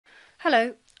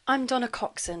Hello, I'm Donna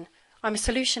Coxon. I'm a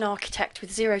solution architect with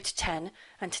Zero2Ten,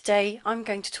 and today I'm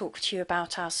going to talk to you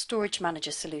about our Storage Manager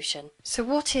solution. So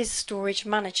what is Storage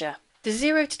Manager? The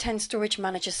Zero2Ten Storage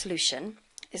Manager Solution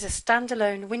is a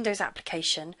standalone Windows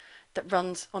application that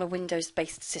runs on a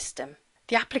Windows-based system.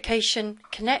 The application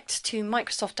connects to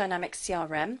Microsoft Dynamics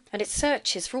CRM and it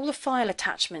searches for all the file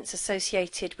attachments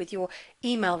associated with your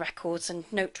email records and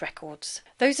note records.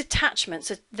 Those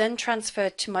attachments are then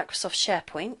transferred to Microsoft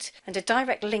SharePoint and a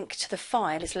direct link to the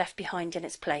file is left behind in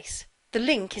its place. The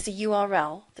link is a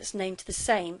URL that's named the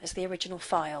same as the original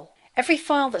file. Every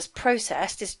file that's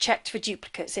processed is checked for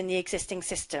duplicates in the existing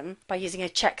system by using a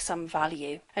checksum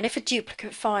value, and if a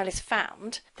duplicate file is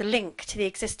found, the link to the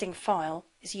existing file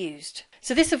is used.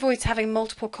 So this avoids having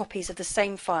multiple copies of the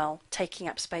same file taking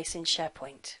up space in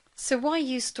SharePoint. So why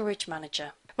use Storage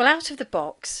Manager? Well, out of the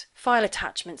box, file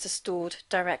attachments are stored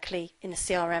directly in the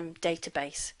CRM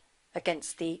database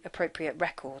against the appropriate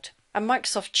record. And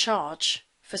Microsoft charge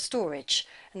for storage,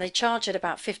 and they charge at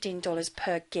about $15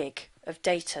 per gig of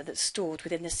data that's stored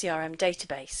within the CRM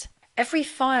database. Every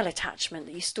file attachment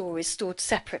that you store is stored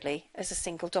separately as a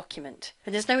single document,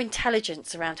 and there's no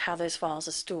intelligence around how those files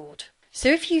are stored. So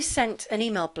if you sent an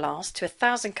email blast to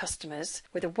 1,000 customers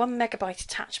with a 1 megabyte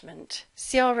attachment,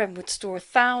 CRM would store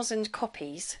 1,000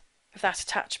 copies of that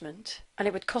attachment and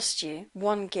it would cost you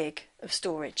 1 gig of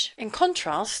storage. In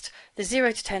contrast, the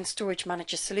Zero2Ten Storage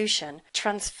Manager solution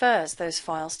transfers those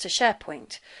files to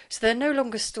SharePoint, so they're no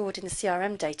longer stored in the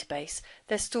CRM database,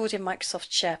 they're stored in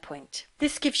Microsoft SharePoint.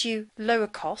 This gives you lower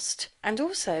cost, and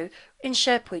also in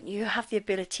SharePoint you have the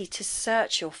ability to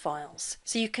search your files.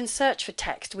 So you can search for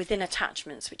text within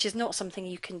attachments, which is not something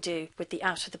you can do with the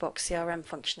out-of-the-box CRM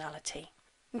functionality.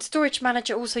 And Storage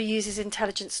Manager also uses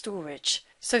intelligent storage,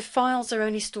 so files are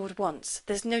only stored once,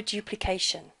 there's no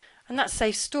duplication, and that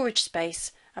saves storage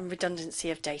space and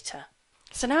redundancy of data.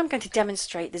 So now I'm going to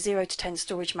demonstrate the Zero2Ten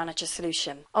Storage Manager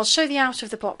solution. I'll show the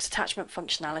out-of-the-box attachment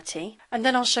functionality, and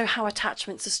then I'll show how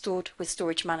attachments are stored with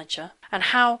Storage Manager, and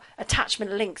how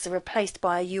attachment links are replaced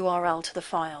by a URL to the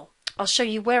file. I'll show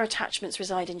you where attachments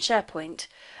reside in SharePoint,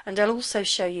 and I'll also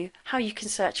show you how you can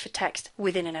search for text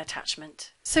within an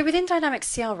attachment. So within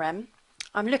Dynamics CRM,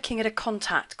 I'm looking at a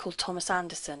contact called Thomas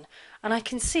Anderson, and I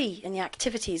can see in the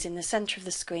activities in the centre of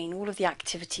the screen all of the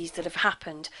activities that have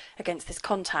happened against this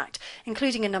contact,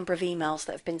 including a number of emails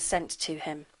that have been sent to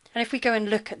him. And if we go and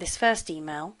look at this first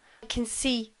email, I can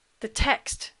see the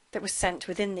text that was sent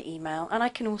within the email, and I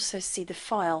can also see the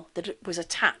file that was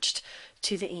attached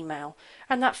to the email,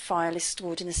 and that file is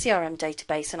stored in the CRM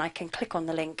database, and I can click on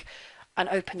the link and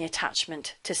open the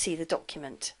attachment to see the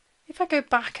document. If I go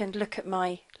back and look at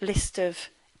my list of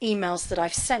emails that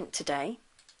I've sent today,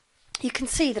 you can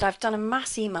see that I've done a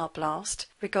mass email blast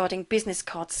regarding business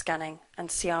card scanning and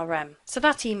CRM. So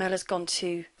that email has gone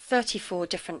to 34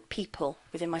 different people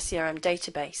within my CRM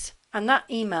database, and that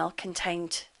email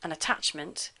contained an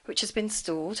attachment which has been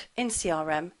stored in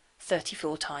CRM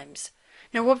 34 times.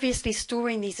 Now obviously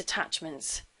storing these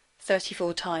attachments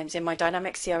 34 times in my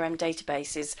Dynamics CRM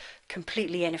database is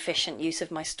completely inefficient use of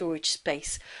my storage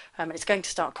space. It's going to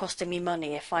start costing me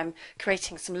money if I'm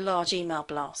creating some large email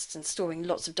blasts and storing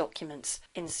lots of documents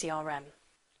in CRM.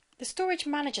 The Storage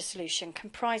Manager solution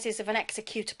comprises of an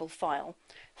executable file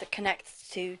that connects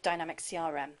to Dynamics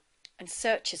CRM and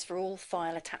searches for all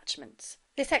file attachments.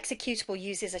 This executable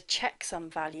uses a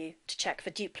checksum value to check for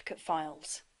duplicate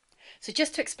files. So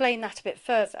just to explain that a bit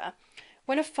further,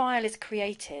 when a file is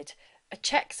created, a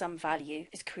checksum value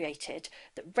is created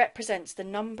that represents the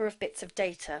number of bits of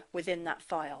data within that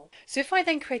file. So if I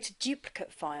then create a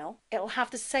duplicate file, it'll have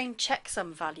the same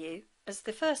checksum value as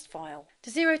the first file.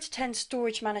 The Zero2Ten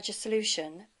Storage Manager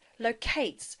solution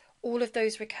locates all of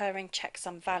those recurring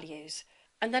checksum values,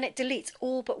 and then it deletes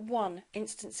all but one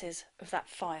instances of that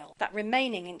file. That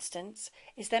remaining instance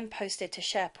is then posted to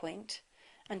SharePoint,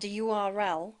 and a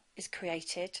URL is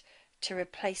created to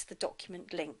replace the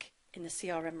document link in the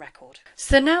CRM record.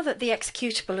 So now that the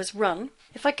executable has run,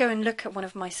 if I go and look at one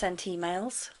of my sent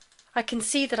emails, I can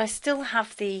see that I still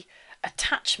have the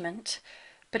attachment,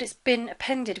 but it's been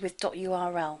appended with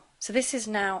 .url. So this is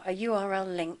now a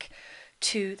URL link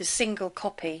to the single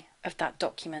copy of that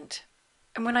document.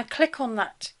 And when I click on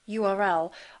that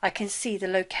URL, I can see the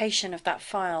location of that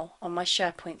file on my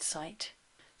SharePoint site.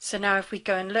 So now if we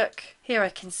go and look, here I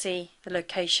can see the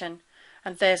location,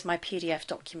 and there's my PDF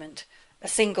document, a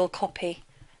single copy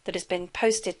that has been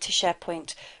posted to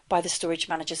SharePoint by the Storage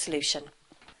Manager solution.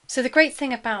 So the great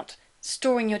thing about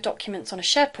storing your documents on a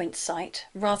SharePoint site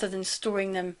rather than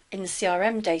storing them in the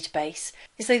CRM database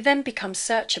is they then become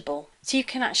searchable. So you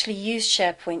can actually use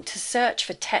SharePoint to search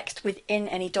for text within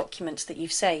any documents that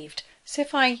you've saved. So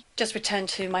if I just return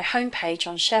to my home page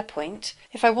on SharePoint,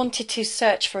 if I wanted to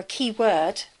search for a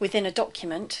keyword within a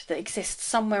document that exists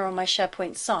somewhere on my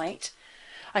SharePoint site,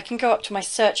 I can go up to my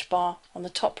search bar on the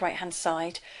top right hand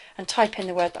side and type in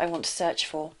the word that I want to search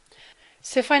for.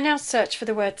 So if I now search for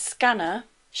the word scanner,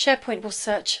 SharePoint will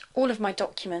search all of my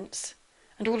documents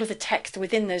and all of the text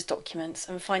within those documents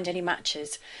and find any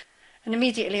matches. And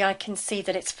immediately I can see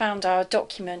that it's found our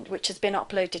document which has been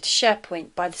uploaded to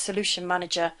SharePoint by the Solution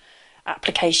Manager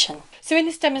application. So in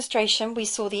this demonstration we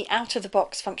saw the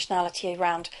out-of-the-box functionality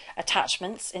around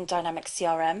attachments in Dynamics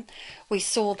CRM. We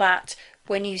saw that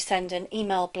when you send an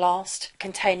email blast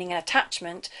containing an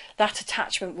attachment, that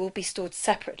attachment will be stored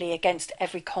separately against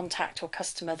every contact or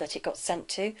customer that it got sent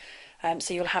to.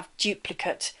 So you'll have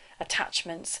duplicate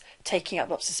attachments taking up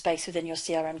lots of space within your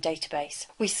CRM database.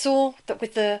 We saw that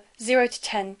with the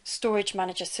 0-to-10 Storage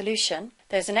Manager Solution,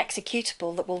 there's an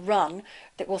executable that will run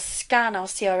that will scan our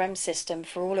CRM system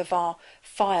for all of our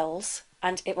files,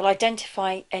 and it will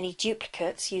identify any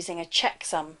duplicates using a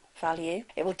checksum value.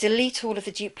 It will delete all of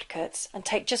the duplicates and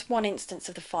take just one instance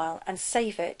of the file and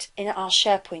save it in our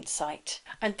SharePoint site.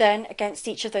 And then against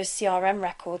each of those CRM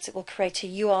records it will create a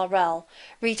URL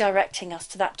redirecting us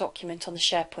to that document on the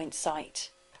SharePoint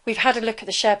site. We've had a look at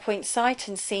the SharePoint site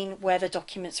and seen where the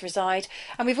documents reside,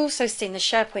 and we've also seen the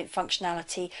SharePoint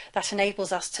functionality that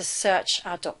enables us to search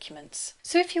our documents.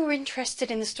 So if you're interested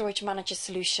in the Storage Manager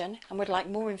solution and would like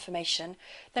more information,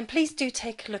 then please do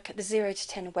take a look at the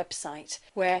 0-to-10 website,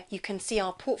 where you can see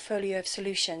our portfolio of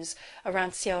solutions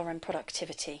around CRM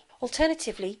productivity.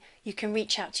 Alternatively, you can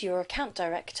reach out to your account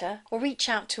director or reach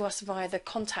out to us via the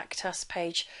Contact Us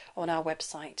page on our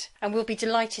website, and we'll be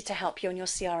delighted to help you on your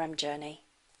CRM journey.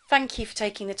 Thank you for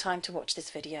taking the time to watch this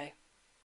video.